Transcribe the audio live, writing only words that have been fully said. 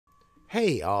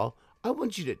Hey, y'all, I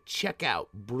want you to check out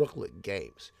Brooklet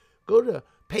Games. Go to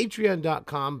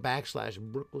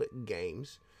patreon.com/Brooklet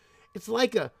Games. It's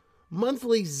like a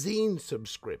monthly zine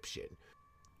subscription.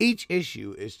 Each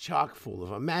issue is chock full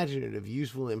of imaginative,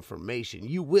 useful information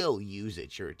you will use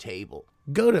at your table.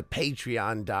 Go to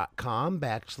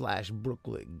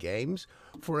patreon.com/Brooklet Games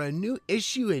for a new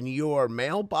issue in your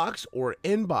mailbox or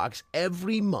inbox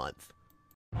every month.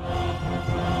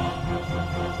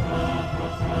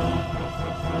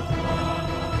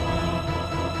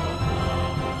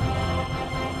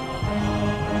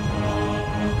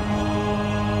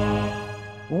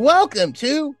 Welcome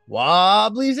to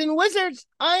Wobblies and Wizards.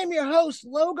 I am your host,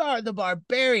 Logar the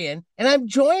Barbarian, and I'm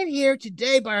joined here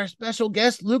today by our special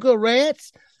guest, Luca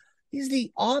Reyes. He's the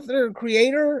author and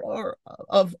creator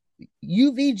of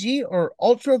UVG, or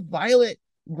Ultraviolet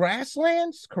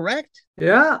Grasslands, correct?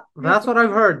 Yeah, that's what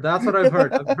I've heard. That's what I've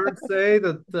heard. I've heard say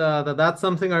that that's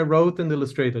something I wrote and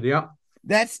illustrated. Yeah,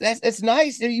 That's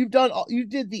nice. You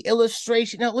did the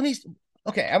illustration. Now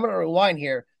okay, I'm gonna rewind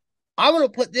here. I'm going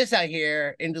to put this out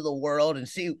here into the world and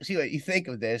see what you think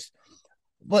of this.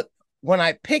 But when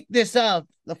I picked this up,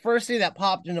 the first thing that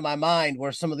popped into my mind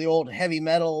were some of the old heavy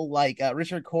metal, like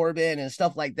Richard Corbin and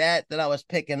stuff like that I was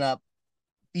picking up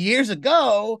years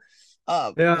ago.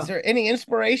 Is there any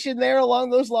inspiration there along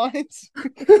those lines?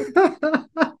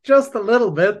 just a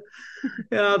little bit.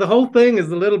 Yeah, the whole thing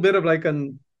is a little bit of like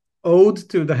an ode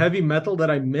to the heavy metal that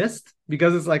I missed,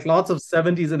 because it's like lots of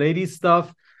 70s and 80s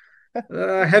stuff.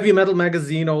 Heavy metal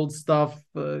magazine, old stuff,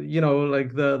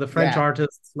 like the French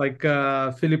artists like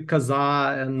Philippe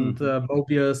Cazat and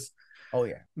Mobius. Oh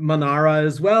yeah, Manara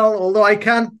as well. Although I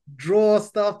can't draw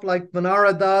stuff like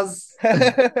Manara does,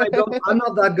 I'm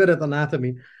not that good at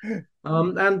anatomy.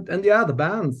 And yeah, the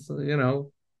bands,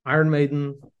 Iron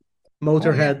Maiden,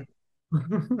 Motorhead.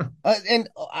 Oh, yeah.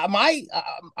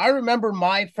 I remember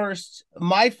my first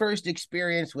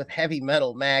experience with heavy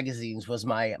metal magazines was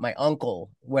my uncle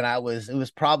when it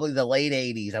was probably the late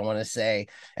 80s, I want to say,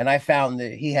 and I found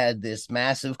that he had this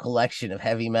massive collection of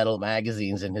heavy metal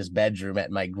magazines in his bedroom at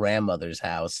my grandmother's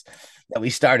house that we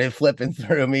started flipping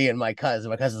through, me and my cousin.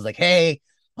 My cousin's like, "Hey,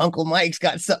 Uncle Mike's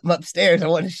got something upstairs I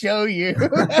want to show you."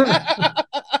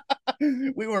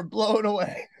 We were blown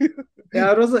away.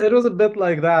 Yeah, it was a bit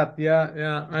like that.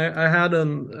 Yeah. I had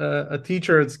a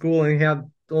teacher at school, and he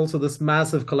had also this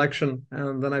massive collection,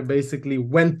 and then I basically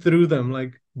went through them,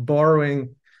 like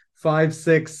borrowing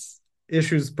 5-6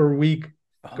 issues per week,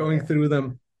 going through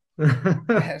them.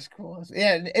 That's cool.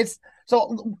 Yeah,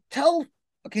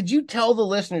 could you tell the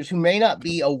listeners who may not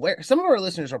be aware? Some of our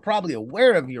listeners are probably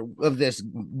aware of this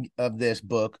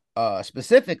book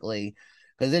specifically,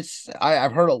 because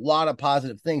I've heard a lot of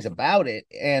positive things about it,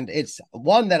 and it's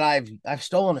one that I've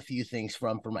stolen a few things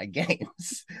for my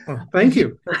games. Oh, thank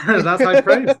you. That's high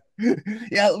praise.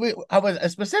 Yeah, I was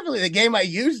specifically the game I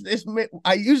used this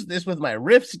with my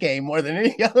Rifts game more than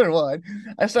any other one.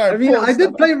 I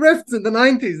did play Rifts in the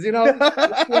 90s,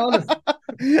 let's be honest.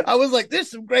 I was like, there's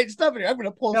some great stuff in here. I'm going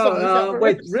to pull some of this out.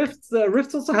 Wait, Rifts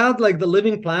also had like the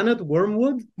living planet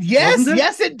Wormwood. Yes,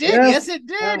 it did. Yes, it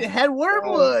did. Yeah. It had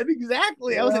Wormwood.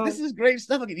 Exactly. I was like, this is great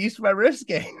stuff I could use for my Rifts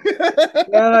game.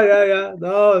 Yeah.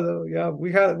 No, yeah.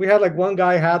 We had like one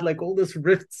guy had like all this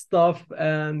Rift stuff,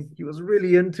 and he was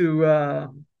really into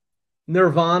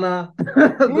Nirvana.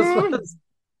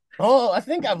 Oh, I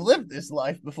think I've lived this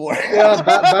life before. Yeah,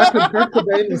 back when Kurt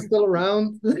Cobain was still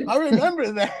around. I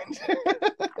remember that.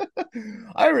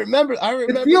 I remember.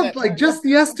 It feels like just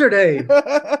yesterday.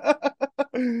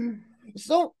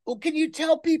 So, can you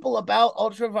tell people about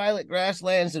Ultraviolet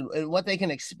Grasslands and what they can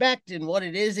expect and what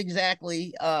it is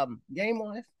exactly,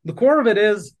 game-wise? The core of it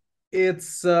is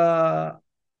it's a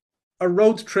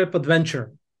road trip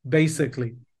adventure,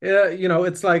 basically.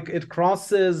 It's like it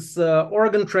crosses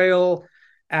Oregon Trail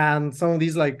and some of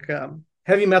these like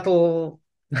heavy metal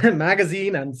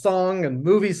magazine and song and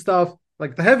movie stuff.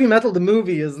 Like the heavy metal, the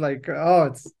movie is like,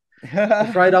 it's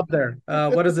right up there.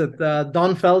 What is it?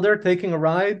 Don Felder Taking a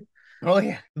Ride. Oh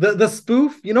yeah. The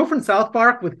spoof, from South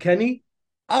Park with Kenny.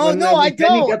 Oh no, I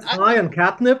Kenny don't. Gets high on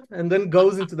catnip and then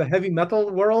goes into the heavy metal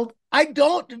world. I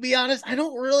don't, to be honest. I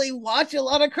don't really watch a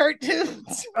lot of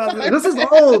cartoons. This is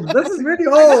old. This is really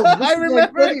old. I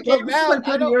remember it came out like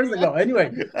 20 years ago.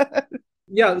 Anyway,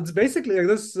 yeah, it's basically like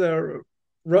this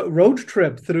road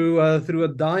trip through a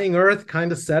dying Earth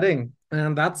kind of setting,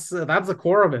 and that's the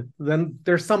core of it. Then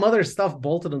there's some other stuff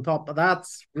bolted on top, but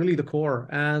that's really the core.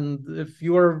 And if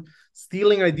you're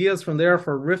stealing ideas from there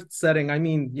for Rift setting, I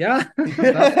mean, yeah, that's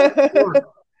the core.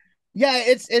 Yeah,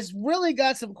 it's really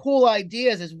got some cool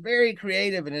ideas. It's very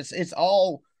creative, and it's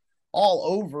all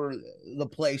all over the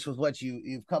place with what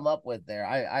you've come up with there.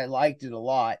 I liked it a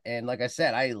lot, and like I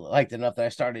said, I liked it enough that I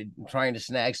started trying to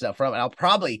snag stuff from it. I'll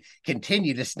probably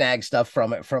continue to snag stuff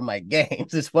from it from my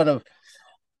games. It's one of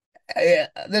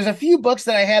there's a few books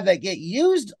that I have that get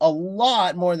used a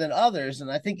lot more than others,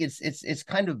 and I think it's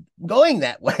kind of going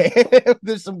that way.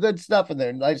 There's some good stuff in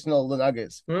there, nice little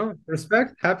nuggets. Well,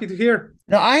 respect. Happy to hear.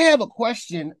 Now I have a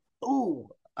question. Ooh,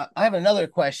 I have another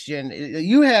question.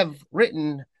 You have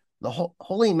written the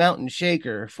Holy Mountain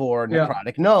Shaker for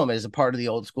Necrotic Gnome as a part of the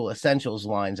Old School Essentials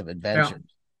lines of adventures.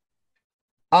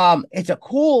 It's a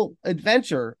cool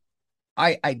adventure.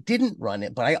 I didn't run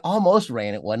it, but I almost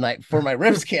ran it one night for my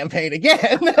Rifts campaign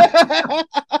again.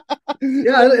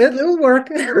 Yeah, it'll work.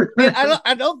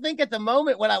 I don't think at the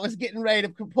moment when I was getting ready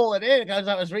to pull it in, because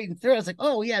I was reading through, I was like,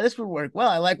 oh yeah, this would work well.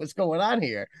 I like what's going on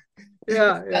here.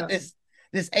 Yeah.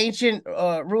 This ancient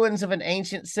ruins of an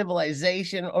ancient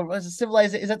civilization, or was it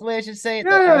civilization? Is that the way I should say it?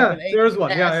 Yeah, there's one.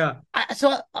 Yeah.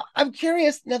 I'm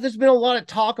curious. Now, there's been a lot of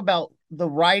talk about the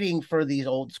writing for these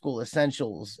Old School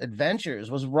Essentials adventures.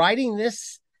 Was writing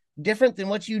this different than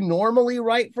what you normally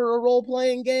write for a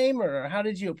role-playing game, or how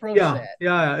did you approach that?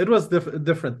 Yeah, it was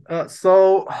different.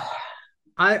 So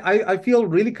I feel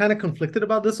really kind of conflicted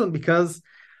about this one, because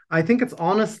I think it's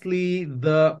honestly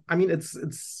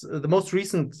it's the most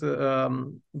recent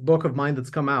book of mine that's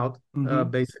come out,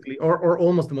 basically, or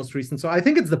almost the most recent. So I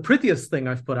think it's the prettiest thing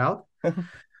I've put out.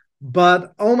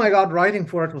 But oh my God, writing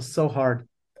for it was so hard.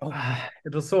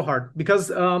 It was so hard because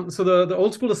so the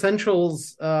Old School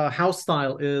Essentials house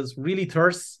style is really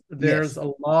terse. There's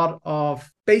a lot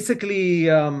of basically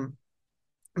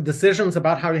decisions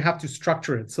about how you have to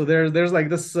structure it. So there's like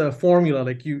this formula,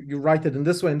 like you write it in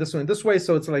this way and this way and this way,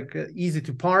 so it's like easy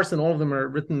to parse, and all of them are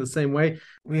written the same way.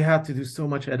 We had to do so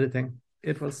much editing.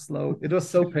 It was slow. It was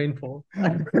so painful.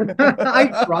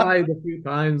 I tried a few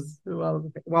times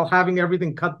while having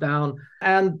everything cut down.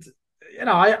 And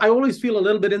I always feel a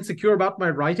little bit insecure about my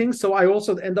writing, so I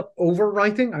also end up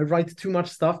overwriting. I write too much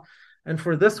stuff, and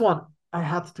for this one I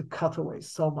had to cut away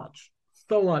so much.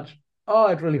 Oh,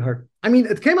 it really hurt. I mean,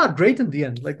 it came out great in the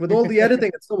end, like with all the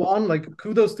editing and so on. Like,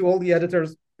 kudos to all the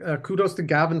editors, kudos to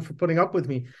Gavin for putting up with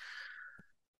me,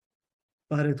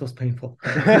 but it was painful.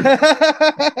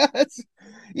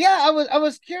 Yeah, I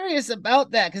was curious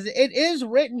about that, because it is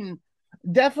written.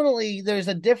 Definitely, there's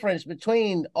a difference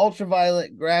between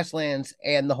Ultraviolet Grasslands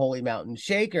and the Holy Mountain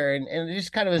Shaker, and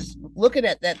just kind of was looking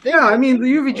at that thing. Yeah, I mean, the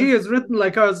UVG is written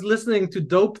like I was listening to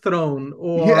Dope Throne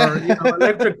or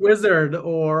Electric Wizard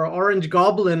or Orange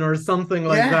Goblin or something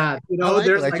like that.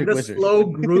 There's like this slow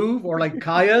groove, or like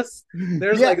Caius.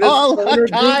 There's like this groove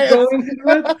going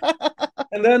through it.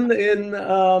 And then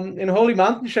in Holy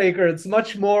Mountain Shaker, it's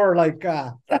much more like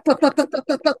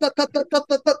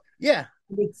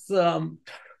it's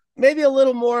maybe a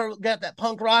little more got that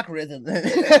punk rock rhythm.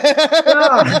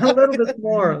 A little bit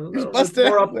more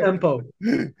up tempo.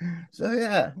 So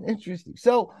yeah, interesting.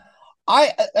 So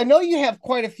I know you have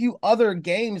quite a few other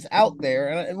games out there,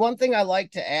 and one thing I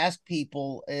like to ask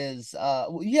people is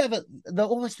you have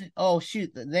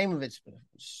the name of it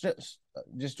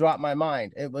just dropped my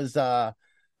mind. It was there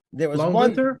was Long one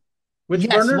Winter?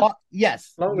 Witchburner?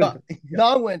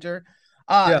 Long Winter.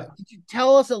 Could you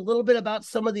tell us a little bit about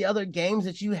some of the other games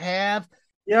that you have?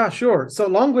 Yeah, sure. So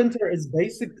Long Winter is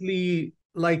basically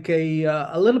like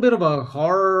a little bit of a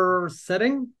horror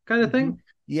setting kind of thing,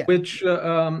 which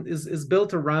is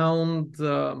built around.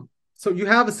 So you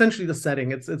have essentially the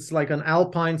setting. It's like an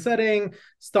alpine setting.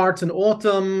 Starts in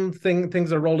autumn.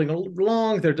 Things are rolling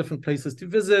along. There are different places to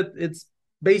visit. It's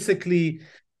basically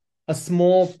a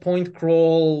small point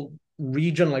crawl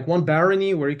region, like one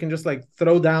barony, where you can just like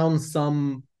throw down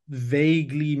some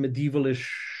vaguely medievalish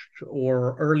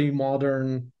or early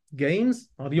modern games.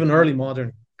 Not even early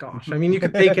modern. Gosh, I mean, you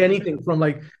could take anything from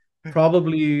like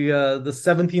probably the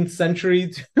 17th century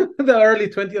to the early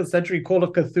 20th century Call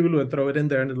of Cthulhu and throw it in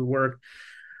there and it'll work.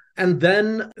 And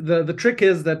then the trick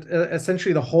is that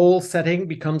essentially the whole setting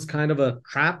becomes kind of a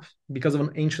trap because of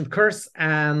an ancient curse,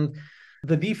 and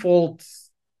the default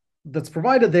that's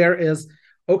provided there is,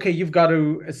 okay, you've got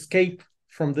to escape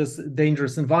from this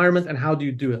dangerous environment, and how do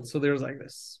you do it? So there's like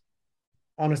this,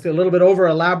 honestly, a little bit over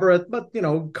elaborate, but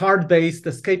card-based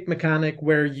escape mechanic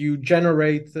where you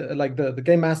generate, like the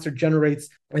game master generates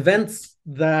events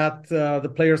that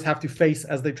the players have to face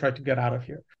as they try to get out of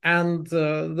here. And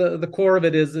the core of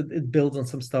it is it builds on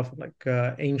some stuff like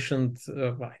ancient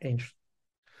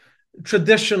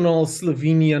traditional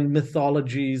Slovenian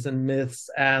mythologies and myths,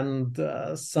 and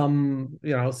some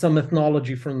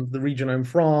mythology from the region I'm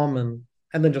from, and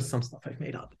then just some stuff I've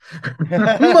made up.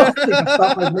 Most of the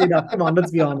stuff I've made up. Come on,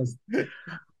 let's be honest.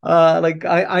 Like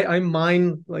I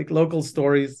mine like local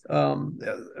stories.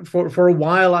 For a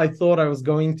while, I thought I was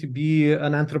going to be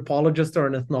an anthropologist or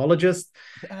an ethnologist.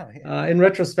 Oh, yeah. In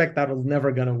retrospect, that was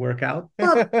never going to work out.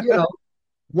 But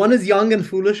one is young and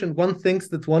foolish, and one thinks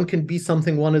that one can be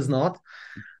something one is not.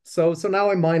 So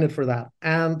now I mine it for that,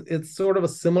 and it's sort of a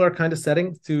similar kind of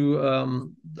setting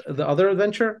to the other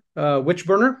adventure,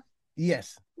 Witchburner,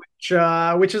 Yes.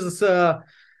 which is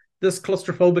this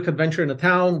claustrophobic adventure in a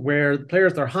town where the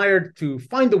players are hired to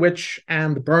find the witch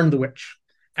and burn the witch.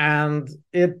 And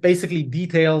it basically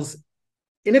details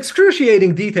in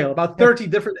excruciating detail about 30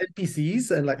 different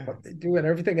NPCs and like what they do and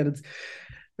everything. And it's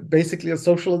basically a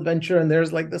social adventure, and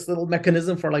there's like this little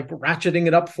mechanism for like ratcheting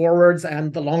it up forwards,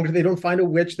 and the longer they don't find a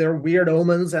witch, there are weird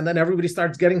omens, and then everybody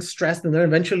starts getting stressed, and then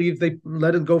eventually if they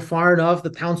let it go far enough,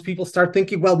 the townspeople start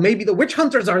thinking, well, maybe the witch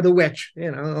hunters are the witch,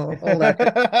 all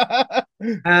that.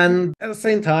 And at the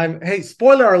same time, hey,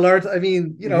 spoiler alert, I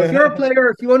mean, if you're a player,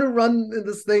 if you want to run in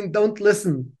this thing, don't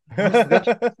listen.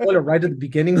 Spoiler right at the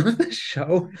beginning of the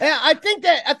show. Yeah, I think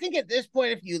at this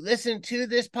point, if you listen to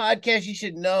this podcast, you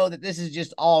should know that this is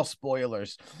just all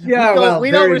spoilers. Yeah,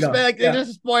 we don't respect it.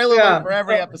 Just spoiler alert for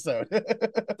every episode.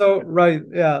 So right,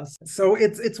 yeah. So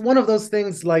it's one of those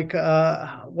things like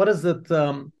what is it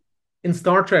in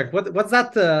Star Trek? What's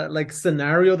that like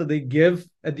scenario that they give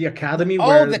at the academy?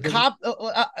 Oh, the cop.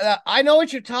 I know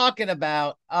what you're talking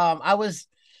about. I was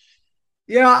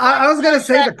going to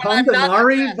say the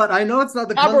Condamari, but I know it's not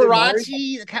the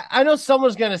Kabarachi. I know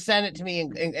someone's going to send it to me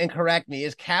and correct me.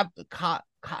 Is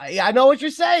I know what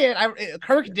you're saying.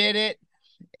 Kirk did it.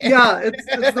 Yeah,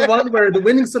 it's the one where the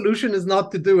winning solution is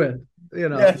not to do it.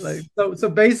 Yes. Like so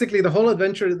basically the whole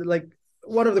adventure, like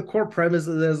one of the core premises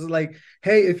is like,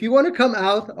 hey, if you want to come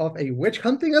out of a witch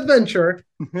hunting adventure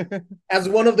as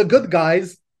one of the good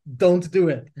guys, don't do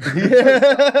it.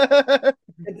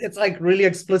 It's like really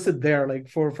explicit there, like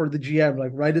for the GM,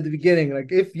 like right at the beginning,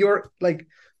 like if you're like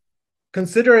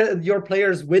consider your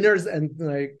players winners and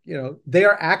like they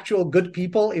are actual good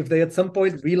people if they at some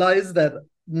point realize that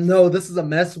no, this is a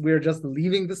mess, we're just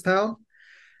leaving this town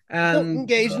and don't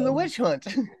engage in the witch hunt.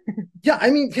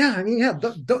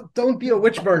 Don't be a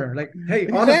witch burner. Like, hey,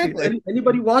 exactly. Honestly,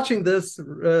 anybody watching this,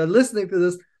 listening to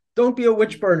this, don't be a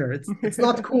witch burner. It's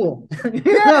not cool.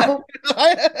 Yeah.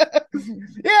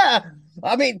 Yeah.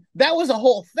 I mean, that was a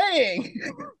whole thing.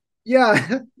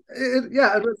 Yeah.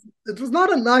 It was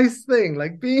not a nice thing.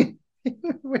 Like being a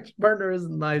witch burner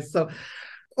isn't nice. So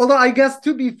although I guess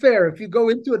to be fair, if you go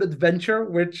into an adventure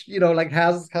which like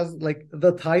has like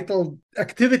the title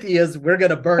activity is we're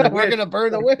gonna burn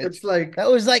the witch. It's like that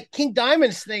was like King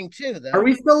Diamond's thing too, though. Are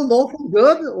we still lawful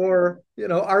good, or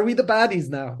are we the baddies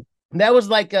now? That was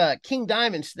like King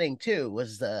Diamond's thing too.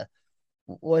 Was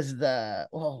what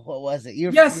was it?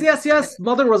 Yes.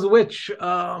 Mother was a witch.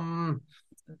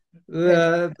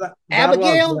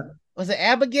 Abigail. Was it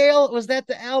Abigail? Was that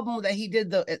the album that he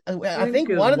did? I think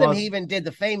one of them he even did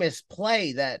the famous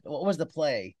play. What was the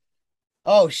play?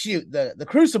 Oh shoot, the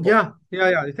Crucible. Yeah.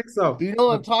 I think so. You know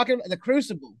what I'm talking about? The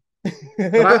Crucible.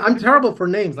 But I'm terrible for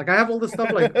names. Like I have all this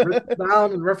stuff like written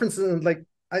down and references, and like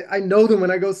I know them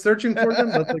when I go searching for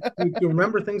them, but like to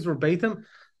remember things verbatim.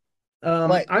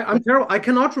 I'm terrible. I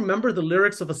cannot remember the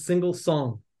lyrics of a single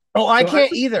song. Oh, I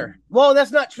can't either. Well,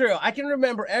 that's not true. I can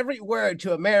remember every word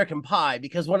to American Pie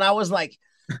because when I was like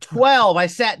 12, I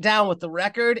sat down with the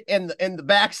record in the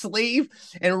back sleeve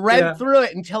and read through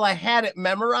it until I had it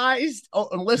memorized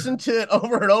and listened to it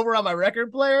over and over on my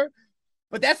record player.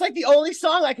 But that's like the only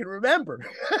song I can remember.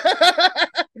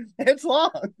 It's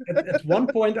long. At one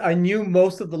point, I knew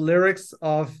most of the lyrics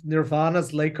of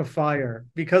Nirvana's Lake of Fire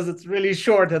because it's really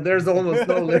short and there's almost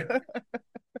no lyrics.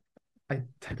 I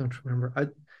don't remember.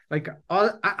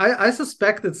 I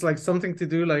suspect it's like something to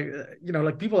do like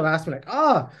like people have asked me like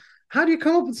how do you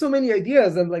come up with so many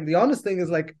ideas, and like the honest thing is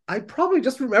like I probably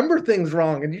just remember things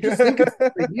wrong and you just think it's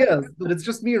ideas, but it's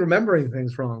just me remembering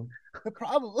things wrong.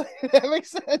 Probably. That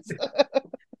makes sense.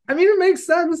 I mean, it makes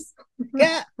sense.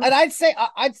 Yeah, and I'd say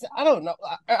I don't know.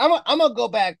 I'm gonna go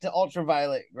back to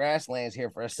Ultraviolet Grasslands here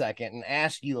for a second and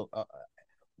ask you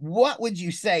what would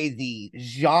you say the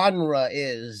genre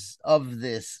is of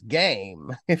this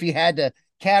game if you had to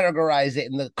categorize it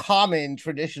in the common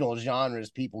traditional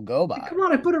genres people go by? Come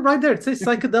on, I put it right there. It says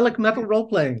psychedelic metal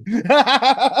role-playing.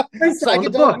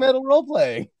 Psychedelic metal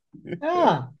role-playing.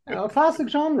 Yeah, a classic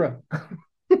genre.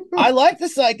 I like the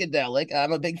psychedelic.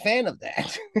 I'm a big fan of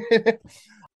that.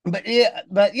 But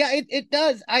it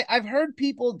does. I've heard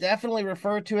people definitely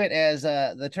refer to it as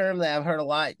the term that I've heard a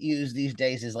lot used these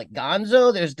days is like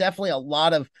gonzo. There's definitely a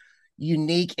lot of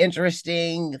unique,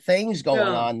 interesting things going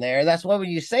on there. That's why when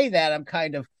you say that, I'm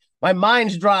kind of my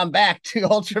mind's drawn back to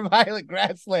Ultraviolet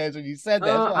Grasslands when you said that.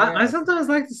 I sometimes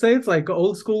like to say it's like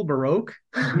old school Baroque.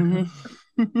 Mhm.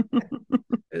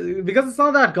 Because it's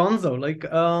not that gonzo. Like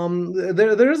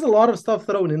there is a lot of stuff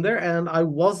thrown in there, and I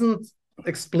wasn't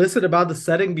explicit about the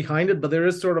setting behind it, but there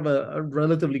is sort of a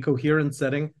relatively coherent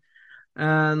setting.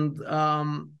 And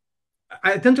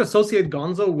I tend to associate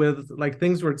gonzo with like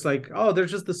things where it's like, oh,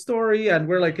 there's just the story and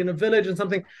we're like in a village and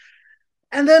something,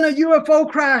 and then a UFO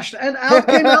crashed and out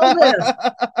came Elvis.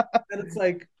 And it's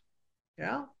like,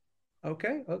 yeah,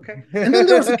 okay. And then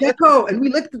there was a gecko, and we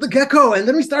licked the gecko, and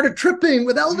then we started tripping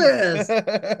with Elvis.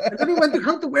 And then we went to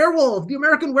hunt the werewolf, the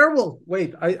American werewolf.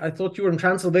 Wait, I thought you were in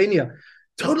Transylvania.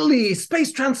 Totally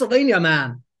space Transylvania,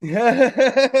 man.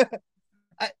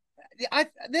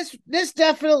 This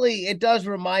definitely, it does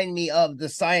remind me of the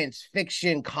science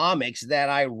fiction comics that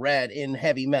I read in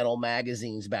heavy metal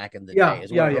magazines back in the day.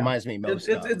 Is what it reminds me most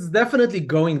of. It's definitely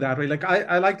going that way. Like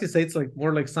I like to say it's like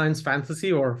more like science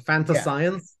fantasy or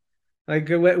fantascience. Like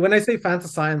when I say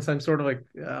fantascience, I'm sort of like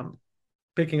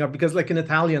picking up, because like in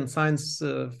Italian science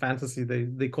fantasy,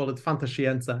 they call it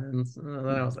fantascienza, and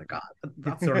then I was like,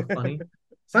 that's sort of funny.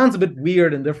 Sounds a bit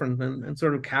weird and different, and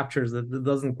sort of captures that it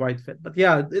doesn't quite fit. But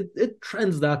yeah, it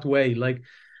trends that way, like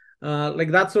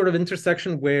that sort of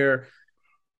intersection where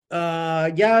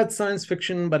it's science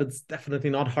fiction, but it's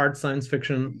definitely not hard science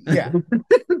fiction.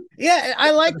 Yeah,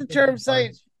 I like the term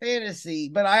science fantasy,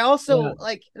 but I also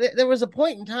like there was a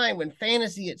point in time when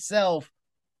fantasy itself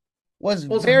was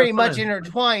very much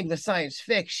intertwined with science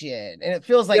fiction, and it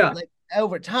feels like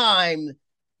over time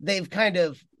they've kind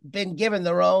of been given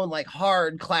their own like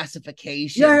hard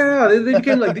classification. They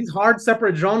became like these hard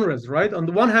separate genres, right? On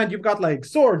the one hand, you've got like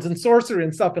swords and sorcery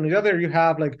and stuff, and the other you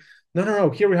have like no,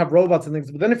 here we have robots and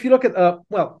things. But then if you look at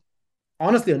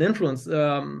honestly, an influence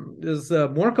is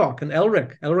Moorcock and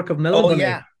Elric of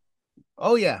Melbourne.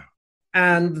 Oh yeah.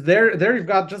 And there you've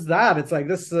got just that. It's like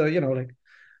this,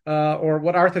 or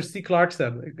what Arthur C. Clarke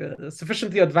said, like,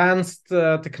 sufficiently advanced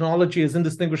technology is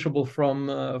indistinguishable from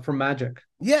magic.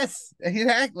 Yes,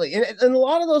 exactly. And a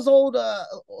lot of those old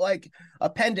like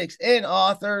Appendix N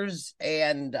authors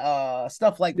and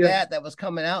stuff like that was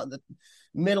coming out in the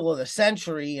middle of the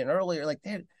century and earlier, like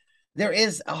there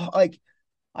is like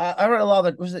I read a lot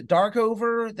of it. Was it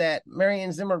Darkover that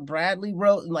Marion Zimmer Bradley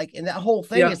wrote? And that whole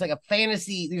thing is like a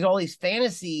fantasy. There's all these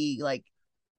fantasy like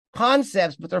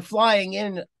concepts, but they're flying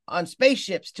in on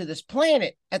spaceships to this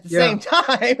planet at the same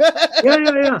time.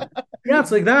 Yeah,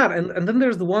 it's like that. And then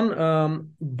there's the one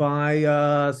by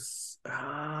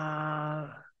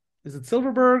is it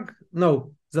Silverberg?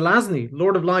 No, Zelazny,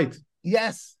 Lord of Light.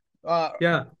 Yes.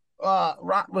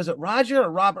 Was it Roger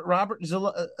or Robert? Is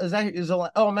that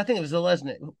I think it was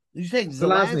Zelazny. Did you say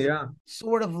Zelazny? Yeah.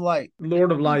 Sword of Light.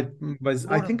 Lord of Light.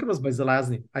 I think it was by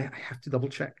Zelazny. I have to double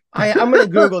check. I'm going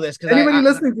to Google this because anybody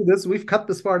listening to this, we've cut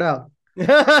this part out. Roger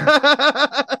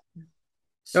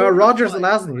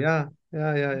Zelazny. Yeah.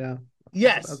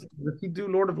 Yes. Did he do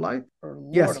Lord of Light?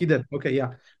 Yes, he did. Okay, yeah.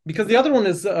 Because the other one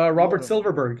is Robert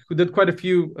Silverberg, who did quite a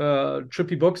few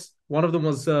trippy books. One of them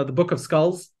was the Book of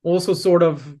Skulls. Also sort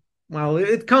of,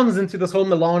 it comes into this whole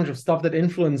melange of stuff that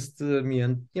influenced me.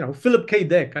 And, Philip K.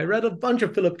 Dick. I read a bunch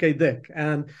of Philip K. Dick.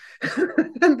 And,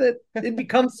 it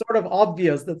becomes sort of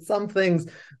obvious that some things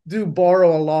do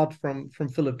borrow a lot from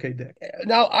Philip K. Dick.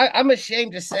 Now, I'm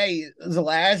ashamed to say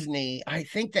Zelazny, I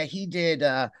think that he did...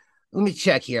 let me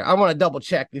check here. I want to double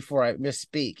check before I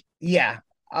misspeak. Yeah.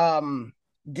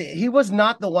 He was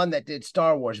not the one that did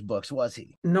Star Wars books, was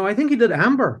he? No, I think he did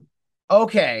Amber.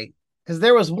 Okay. Because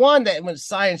there was one that was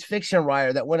science fiction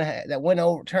writer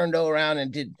that turned around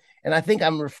and did, and I think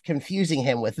I'm confusing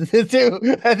him with the two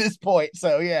at this point.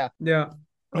 So yeah.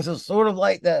 So sort of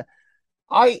like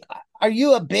are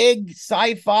you a big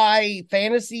sci-fi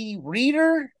fantasy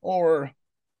reader or?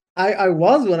 I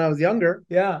was when I was younger.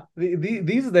 Yeah.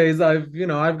 These days I've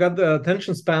got the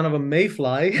attention span of a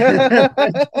mayfly.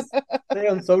 Stay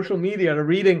on social media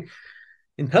reading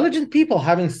intelligent people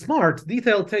having smart,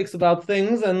 detailed takes about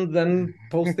things and then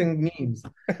posting memes.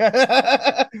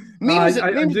 Memes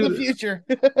are the future.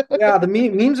 Yeah, the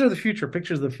memes are the future.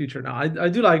 Pictures are the future. Now, I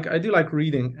do like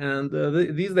reading, and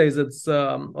these days it's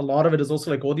a lot of it is also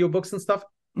like audiobooks and stuff.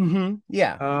 Mm-hmm.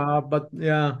 Yeah. But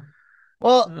yeah.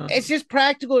 Well, it's just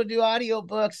practical to do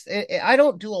audiobooks. I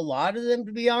don't do a lot of them,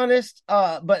 to be honest,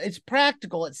 but it's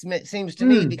practical, it seems to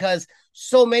me, because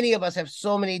so many of us have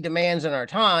so many demands in our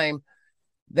time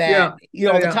that,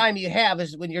 the time you have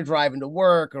is when you're driving to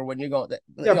work or when you're going.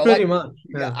 Pretty much.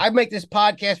 Yeah. I make this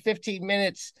podcast 15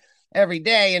 minutes every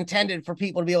day intended for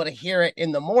people to be able to hear it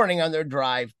in the morning on their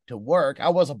drive to work. I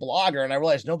was a blogger and I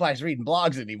realized nobody's reading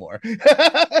blogs anymore.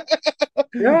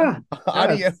 Yeah,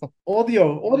 Audio. yes.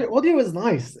 Audio is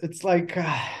nice. It's like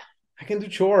I can do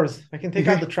chores. I can take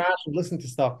out the trash and listen to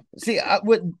stuff. See,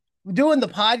 with doing the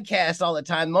podcast all the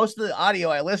time, most of the audio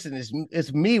I listen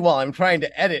is me while I'm trying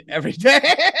to edit every day.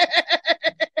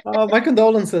 My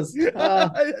condolences.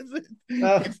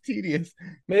 It's tedious.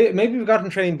 Maybe we've gotten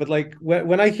trained, but like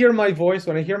when I hear my voice,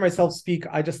 when I hear myself speak,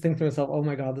 I just think to myself, "Oh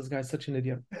my God, this guy's such an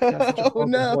idiot. Such a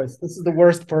no. voice. This is the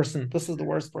worst person. This is the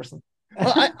worst person."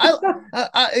 Well,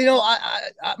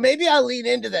 maybe I lean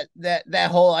into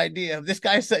that whole idea of this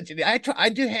guy's such an idiot.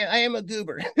 I am a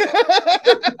goober.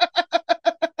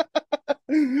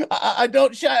 I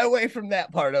don't shy away from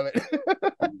that part of it.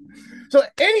 So,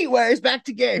 anyways, back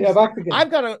to games. Yeah, back to games. I've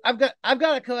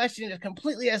got a question that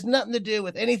completely has nothing to do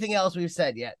with anything else we've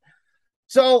said yet.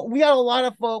 So we got a lot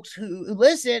of folks who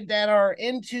listen that are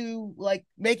into like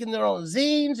making their own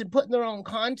zines and putting their own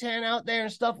content out there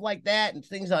and stuff like that and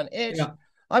things on itch. Yeah.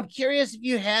 I'm curious if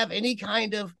you have any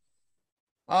kind of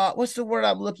what's the word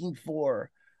I'm looking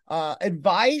for?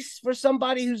 Advice for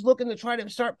somebody who's looking to try to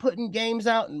start putting games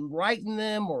out and writing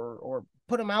them or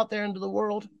put them out there into the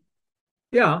world?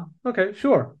 Yeah, okay,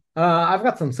 sure. I've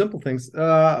got some simple things.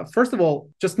 First of all,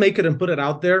 just make it and put it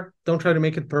out there. Don't try to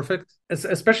make it perfect,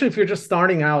 especially if you're just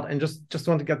starting out and just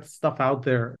want to get stuff out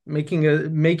there. Making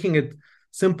it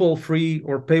simple, free,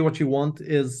 or pay what you want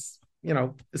is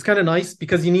kind of nice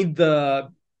because you need the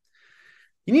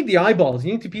eyeballs.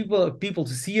 You need people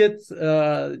to see it.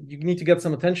 You need to get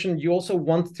some attention. You also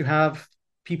want to have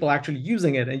people actually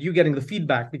using it and you getting the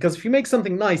feedback, because if you make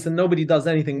something nice and nobody does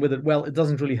anything with it, well, it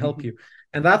doesn't really help you.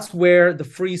 And that's where the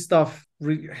free stuff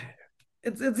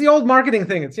it's the old marketing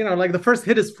thing. It's like the first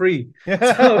hit is free.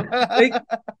 So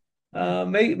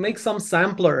make some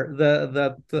sampler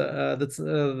that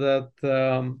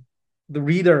the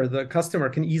reader, the customer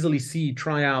can easily see,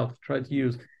 try to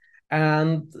use.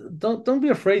 And don't be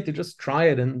afraid to just try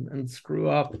it and screw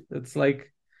up. It's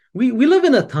like we live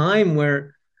in a time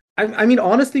where I mean,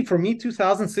 honestly, for me,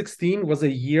 2016 was a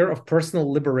year of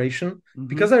personal liberation,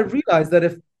 because I realized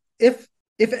that if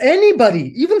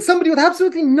anybody, even somebody with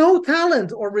absolutely no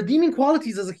talent or redeeming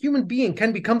qualities as a human being,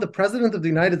 can become the president of the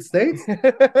United States,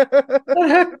 well,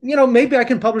 heck, maybe I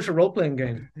can publish a role-playing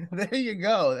game. There you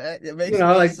go. That makes a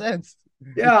lot of sense.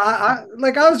 Yeah, I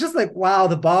was just like, wow,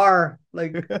 the bar,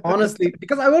 like, honestly,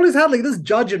 because I've always had like this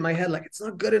judge in my head, like, it's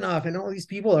not good enough, and all these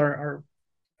people are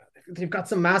they've got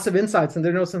some massive insights and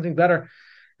they know something better.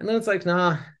 And then it's like,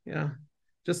 nah,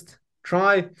 just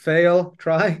try, fail,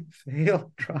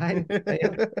 fail.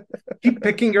 Keep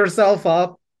picking yourself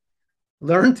up,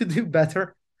 learn to do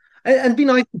better, and be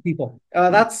nice to people.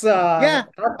 That's I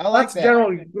like that's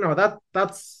generally,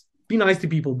 that's be nice to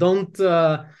people. Don't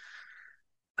go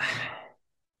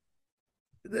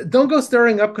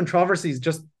stirring up controversies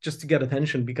just to get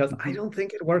attention, because I don't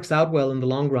think it works out well in the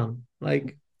long run.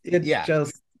 Like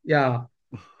there's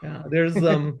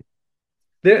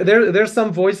there's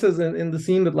some voices in the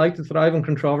scene that like to thrive on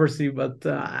controversy, but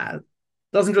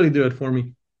doesn't really do it for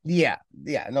me. Yeah,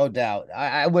 no doubt.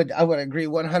 I would agree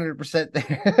 100%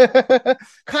 there.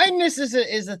 Kindness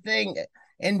is a thing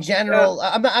in general.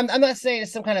 Yeah. I'm not saying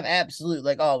it's some kind of absolute,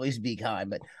 like, always be kind,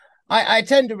 but I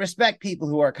tend to respect people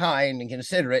who are kind and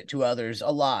considerate to others a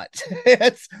lot.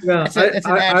 I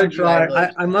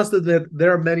try. I must admit,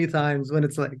 there are many times when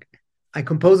it's like, I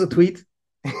compose a tweet.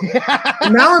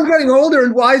 Now I'm getting older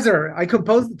and wiser. I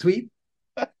compose the tweet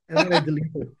and then I delete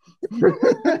it.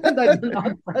 And I do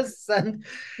not press send.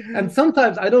 And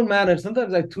sometimes I don't manage.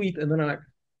 Sometimes I tweet and then I'm like,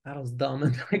 that was dumb.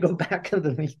 And I go back and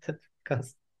delete it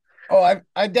because. Oh,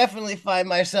 I definitely find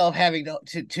myself having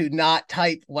to not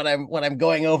type what I'm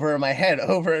going over in my head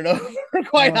over and over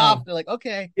quite often. Like,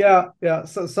 okay. Yeah.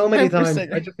 So many times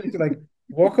I just need to like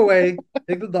walk away,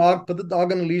 take the dog, put the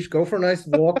dog on a leash, go for a nice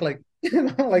walk, like,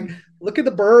 like look at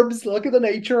the burbs, look at the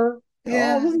nature.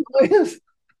 Yeah. Oh, this is nice.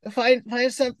 Find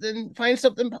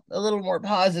something a little more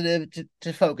positive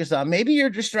to focus on. Maybe you're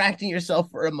distracting yourself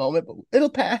for a moment, but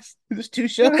it'll pass. This too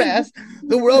shall pass.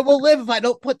 The world will live if I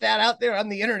don't put that out there on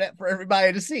the internet for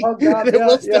everybody to see. Oh God,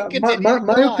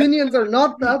 my opinions are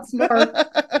not that smart.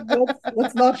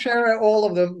 let's not share all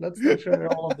of them. Let's not share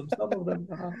all of them. Some of them.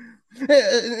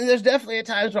 There's definitely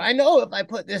times where I know if I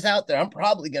put this out there, I'm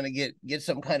probably going to get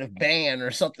some kind of ban or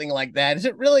something like that. Is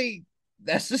it really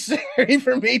necessary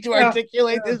for me to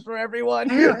articulate this for everyone?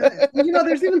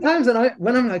 There's even times when I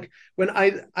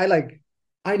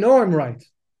know I'm right.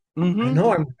 Mm-hmm. I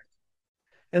know I'm right.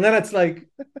 And then it's like,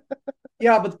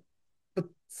 yeah, but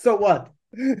so what?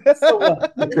 So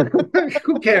what?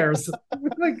 Who cares?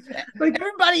 Like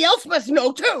Everybody else must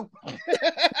know too.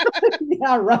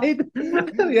 yeah, right.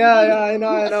 Yeah, I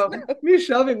know. Me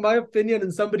shoving my opinion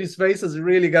in somebody's face has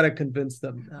really got to convince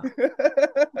them.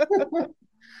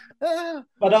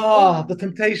 But the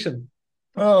temptation.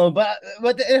 Oh, but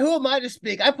who am I to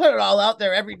speak? I put it all out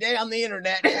there every day on the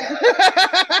internet.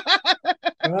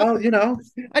 Well,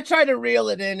 I try to reel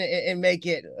it in and make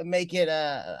it.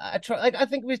 I try, like I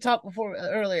think we talked before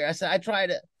earlier. I said I try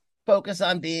to focus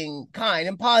on being kind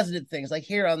and positive things, like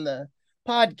here on the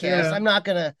podcast. Yeah. I'm not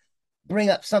gonna bring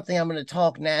up something I'm gonna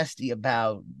talk nasty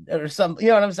about or some, you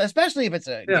know what I'm saying. Especially if it's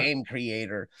a game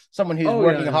creator, someone who's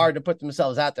working hard to put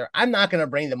themselves out there. I'm not gonna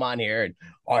bring them on here and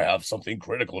I have something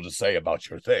critical to say about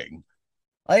your thing.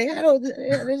 Like, I don't,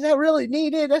 is that really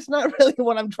needed? That's not really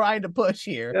what I'm trying to push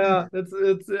here. Yeah,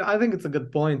 it's. I think it's a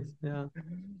good point. Yeah.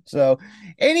 So,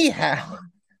 anyhow,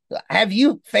 have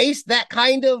you faced that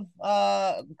kind of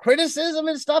criticism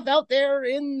and stuff out there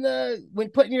when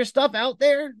putting your stuff out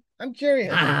there? I'm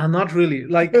curious. Not really.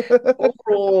 Like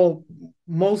overall,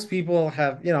 most people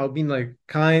have, been like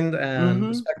kind and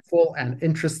respectful and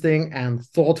interesting and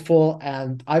thoughtful,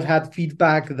 and I've had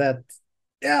feedback that,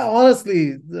 yeah,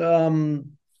 honestly,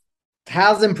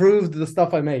 has improved the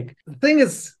stuff I make. The thing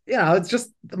is, it's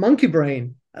just the monkey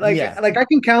brain. Like I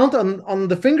can count on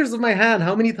the fingers of my hand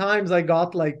how many times I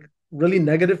got like really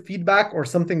negative feedback or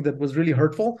something that was really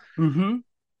hurtful. And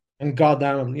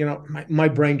goddamn, my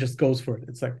brain just goes for it.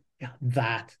 It's like, yeah,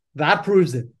 that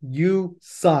proves it. You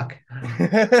suck. And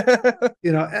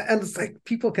it's like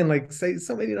people can like say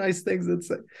so many nice things.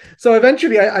 It's like, so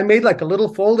eventually I made like a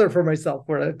little folder for myself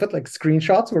where I put like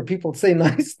screenshots where people say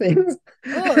nice things.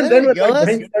 And then when my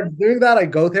brain starts doing that, I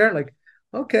go there like,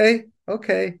 okay,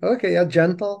 yeah,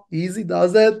 gentle, easy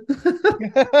does it.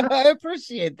 I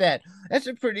appreciate that. That's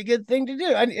a pretty good thing to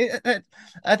do.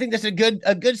 I think that's a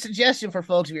good suggestion for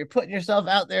folks. If you're putting yourself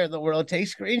out there in the world, take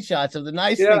screenshots of the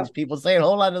nice things people say and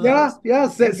hold on to those.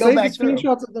 Save the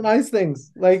screenshots of the nice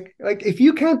things. Like if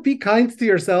you can't be kind to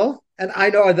yourself, and I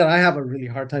know that I have a really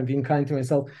hard time being kind to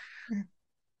myself,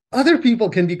 other people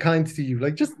can be kind to you.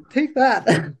 Like, just take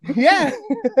that. Yeah.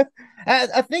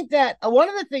 I think that one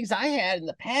of the things I had in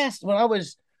the past when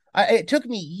it took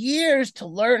me years to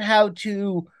learn how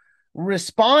to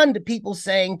respond to people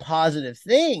saying positive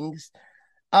things.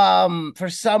 For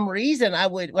some reason, I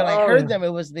heard them, it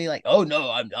was be like, oh no,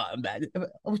 I'm bad.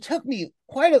 It took me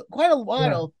quite a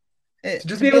while to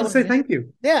just be able to say thank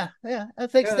you. Yeah.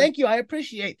 Thank you. I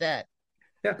appreciate that.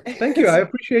 Yeah, thank you. I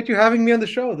appreciate you having me on the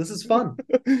show. This is fun.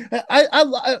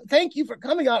 I thank you for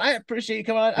coming on. I appreciate you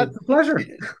coming on. It's a pleasure.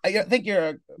 I think you're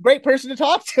a great person to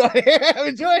talk to. I'm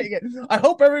enjoying it. I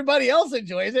hope everybody else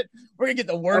enjoys it. We're gonna get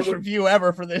the worst review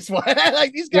ever for this one.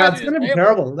 Like these guys. Yeah, it's gonna be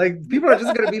terrible. Like people are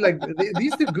just gonna be like,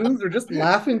 these two goons are just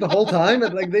laughing the whole time,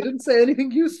 and like they didn't say anything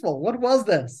useful. What was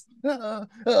this?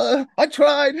 I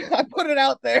tried. I put it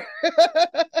out there.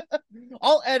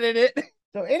 I'll edit it.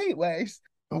 So, anyways.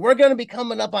 We're going to be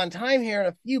coming up on time here in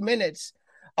a few minutes.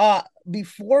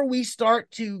 Before we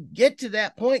start to get to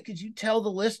that point, could you tell the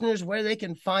listeners where they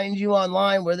can find you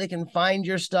online, where they can find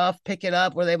your stuff, pick it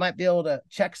up, where they might be able to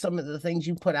check some of the things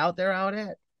you put out there out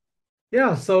at?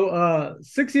 Yeah, so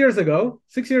 6 years ago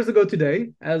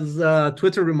today, as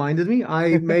Twitter reminded me,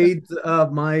 I made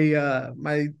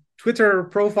my Twitter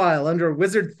profile under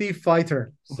Wizard Thief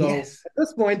Fighter. So at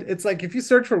this point, it's like if you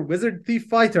search for Wizard Thief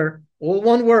Fighter, all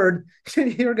one word,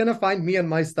 you're going to find me and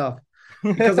my stuff.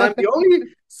 Because I'm the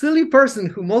only silly person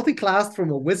who multi-classed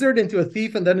from a wizard into a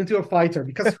thief and then into a fighter.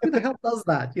 Because who the hell does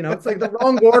that? It's like the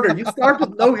wrong order. You start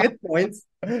with no hit points.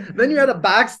 Then you had a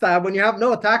backstab when you have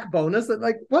no attack bonus. And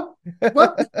like, what?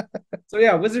 So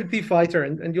yeah, Wizard Thief Fighter,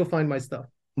 and you'll find my stuff.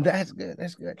 That's good.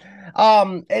 Is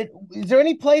there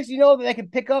any place that they can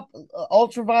pick up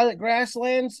Ultraviolet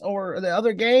Grasslands or the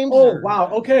other games? Wow.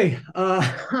 Okay.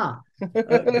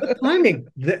 Good timing.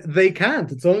 They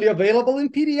can't. It's only available in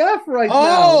PDF right now.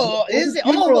 Oh, is it?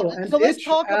 So let's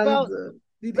talk about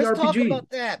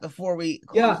that before we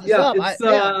close this up.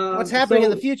 What's happening in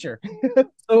the future?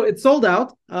 So it's sold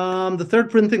out. The third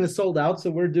printing is sold out.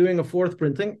 So we're doing a fourth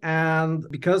printing, and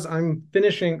because I'm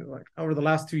finishing, like over the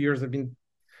last 2 years, I've been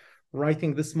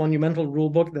writing this monumental rule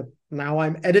book that now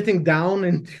I'm editing down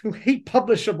into a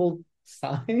publishable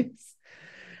size.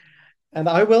 And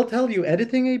I will tell you,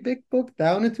 editing a big book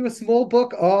down into a small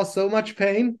book, so much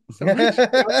pain, so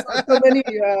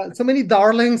many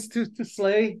darlings to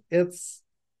slay. It's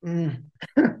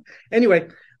anyway.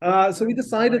 So we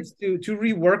decided to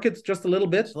rework it just a little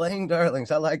bit. Slaying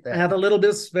darlings, I like that. Add a little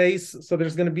bit of space, so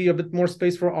there's going to be a bit more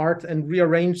space for art, and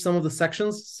rearrange some of the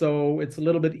sections, so it's a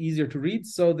little bit easier to read.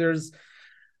 So there's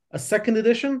a second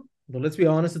edition, but let's be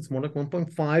honest, it's more like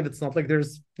 1.5. It's not like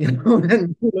there's,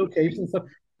 new locations. So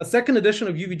a second edition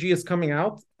of UVG is coming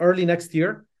out early next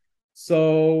year.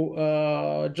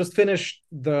 So just finished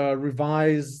the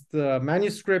revised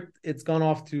manuscript. It's gone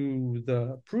off to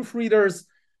the proofreaders,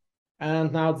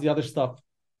 and now it's the other stuff.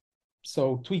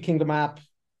 So tweaking the map,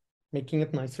 making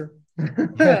it nicer,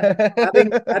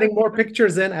 adding more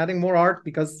pictures in, adding more art,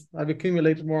 because I've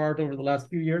accumulated more art over the last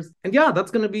few years. And yeah, that's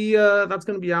gonna be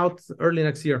out early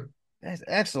next year. That's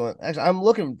excellent. I'm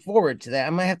looking forward to that.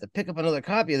 I might have to pick up another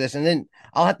copy of this, and then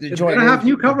I'll have to join. Gonna have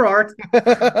new cover art.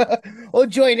 We'll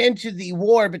join into the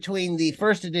war between the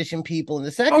first edition people and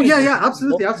the second. Oh yeah,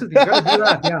 absolutely. You gotta do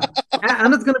that. Yeah,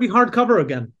 and it's gonna be hardcover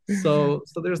again. So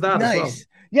there's that. Nice. As well.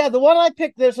 Yeah, the one I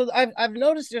picked there. So I've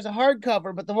noticed there's a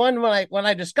hardcover, but the one when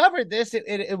I discovered this,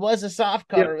 it was a soft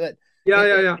cover.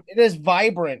 Yeah. But it is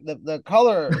vibrant. The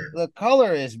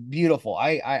color is beautiful.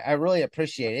 I really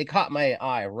appreciate it. It caught my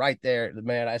eye right there the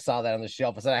minute I saw that on the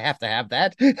shelf. I said I have to have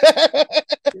that.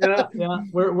 yeah.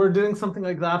 We're doing something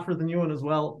like that for the new one as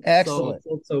well. Excellent.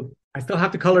 So I still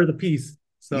have to color the piece.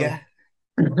 So yeah.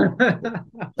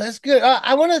 That's good.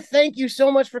 I want to thank you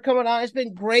so much for coming on. It's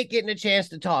been great getting a chance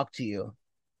to talk to you.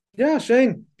 Yeah,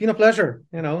 Shane, been a pleasure.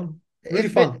 Really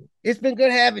fun. It's been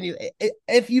good having you.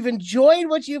 If you've enjoyed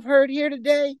what you've heard here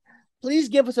today, please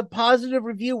give us a positive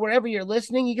review wherever you're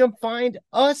listening. You can find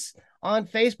us on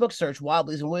Facebook. Search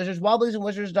Wobblies and Wizards.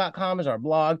 Wobbliesandwizards.com is our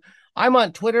blog. I'm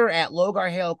on Twitter at Logar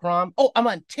Hale Crom. Oh, I'm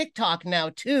on TikTok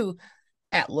now too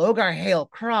at Logar Hale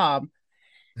Crom.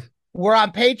 We're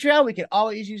on Patreon. We can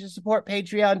always use to support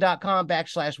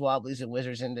patreon.com/Wobblies and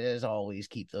Wizards. And as always,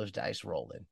 keep those dice rolling.